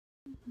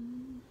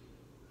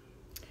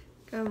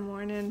Good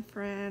morning,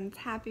 friends.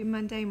 Happy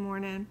Monday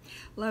morning.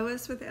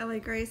 Lois with Ellie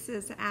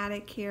Grace's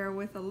Attic here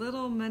with a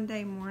little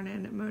Monday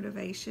morning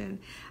motivation.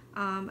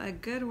 A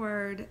good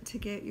word to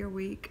get your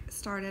week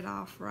started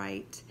off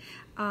right.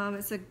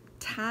 It's a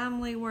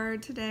timely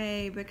word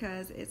today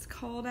because it's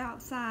cold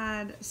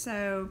outside,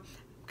 so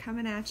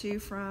coming at you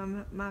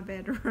from my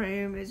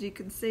bedroom. As you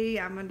can see,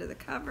 I'm under the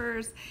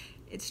covers.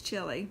 It's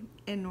chilly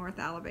in North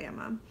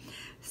Alabama.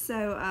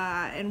 So,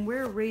 and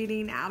we're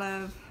reading out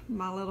of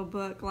my little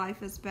book,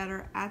 Life is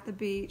Better at the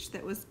Beach,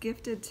 that was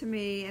gifted to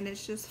me, and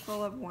it's just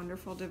full of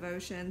wonderful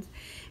devotions.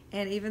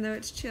 And even though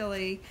it's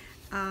chilly,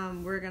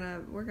 we're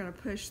gonna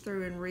push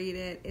through and read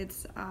it.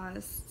 It's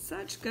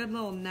such good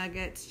little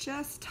nuggets,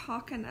 just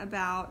talking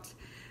about.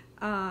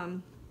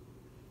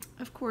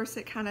 Of course,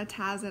 it kind of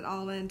ties it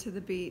all into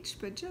the beach,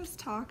 but just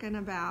talking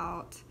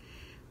about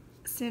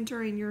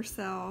centering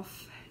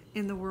yourself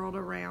in the world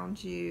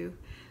around you,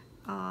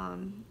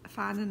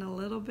 finding a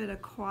little bit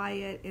of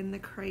quiet in the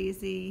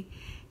crazy,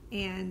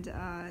 and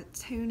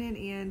tuning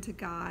in to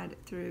God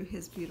through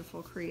His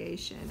beautiful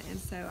creation. And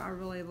so I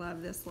really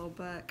love this little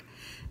book.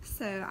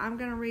 So I'm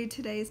going to read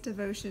today's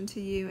devotion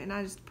to you, and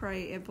I just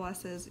pray it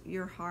blesses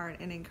your heart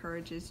and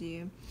encourages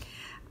you.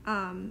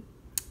 Let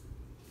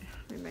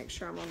me make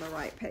sure I'm on the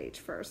right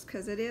page first,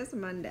 because it is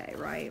Monday,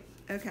 right?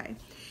 Okay.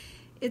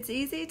 It's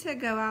easy to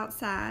go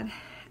outside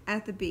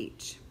at the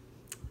beach.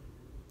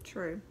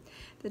 True.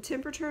 The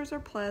temperatures are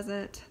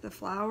pleasant, the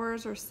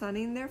flowers are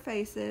sunning their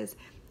faces,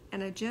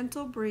 and a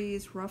gentle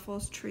breeze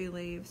ruffles tree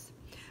leaves.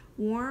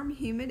 Warm,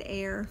 humid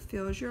air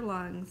fills your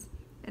lungs,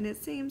 and it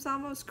seems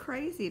almost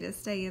crazy to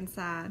stay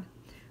inside.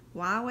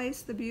 Why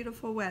waste the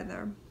beautiful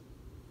weather?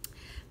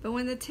 But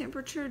when the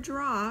temperature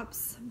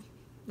drops,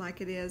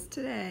 like it is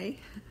today,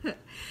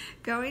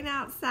 going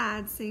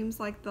outside seems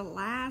like the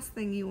last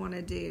thing you want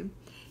to do.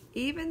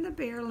 Even the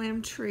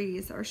bare-limbed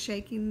trees are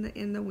shaking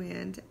in the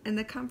wind, and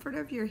the comfort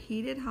of your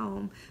heated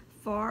home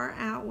far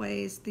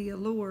outweighs the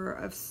allure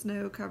of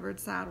snow-covered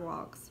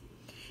sidewalks.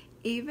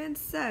 Even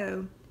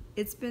so,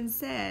 it's been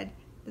said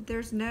that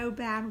there's no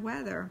bad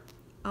weather,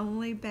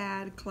 only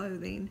bad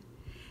clothing.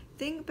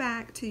 Think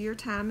back to your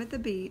time at the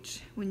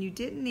beach when you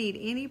didn't need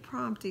any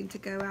prompting to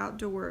go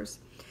outdoors.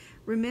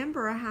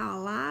 Remember how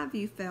alive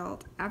you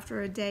felt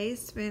after a day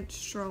spent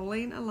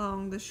strolling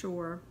along the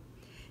shore.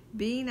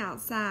 Being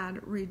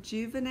outside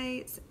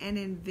rejuvenates and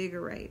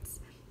invigorates,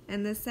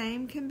 and the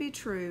same can be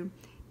true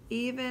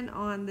even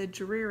on the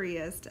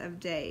dreariest of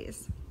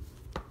days.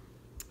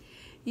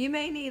 You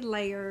may need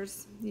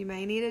layers, you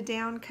may need a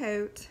down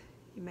coat,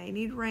 you may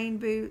need rain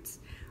boots,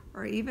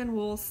 or even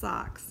wool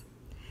socks.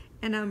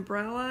 An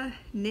umbrella,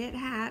 knit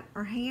hat,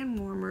 or hand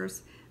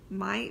warmers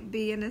might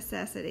be a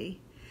necessity.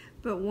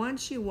 But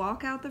once you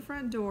walk out the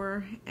front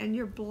door and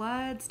your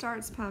blood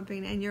starts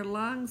pumping and your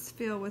lungs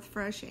fill with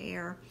fresh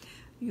air,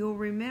 you'll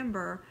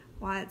remember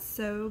why it's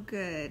so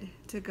good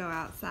to go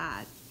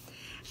outside.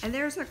 And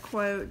there's a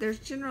quote, there's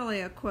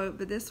generally a quote,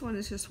 but this one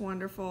is just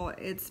wonderful.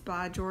 It's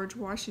by George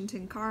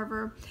Washington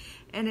Carver,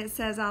 and it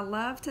says, "I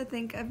love to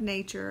think of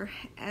nature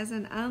as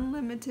an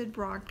unlimited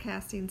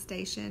broadcasting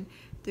station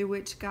through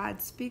which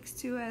God speaks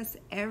to us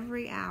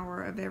every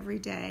hour of every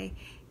day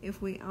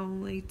if we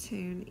only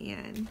tune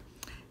in."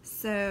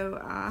 So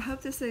I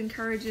hope this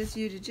encourages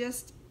you to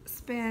just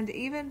spend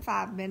even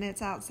 5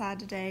 minutes outside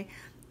today,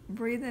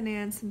 breathing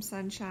in some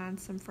sunshine,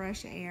 some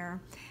fresh air,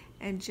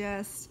 and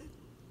just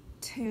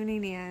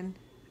tuning in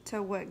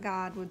to what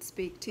God would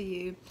speak to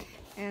you.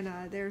 And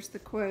there's the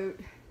quote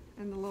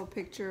and the little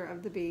picture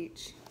of the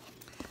beach.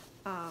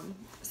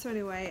 So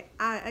anyway,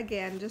 I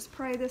again just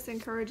pray this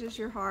encourages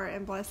your heart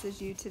and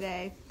blesses you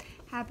today.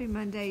 Happy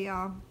Monday,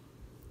 y'all.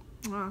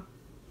 Mwah.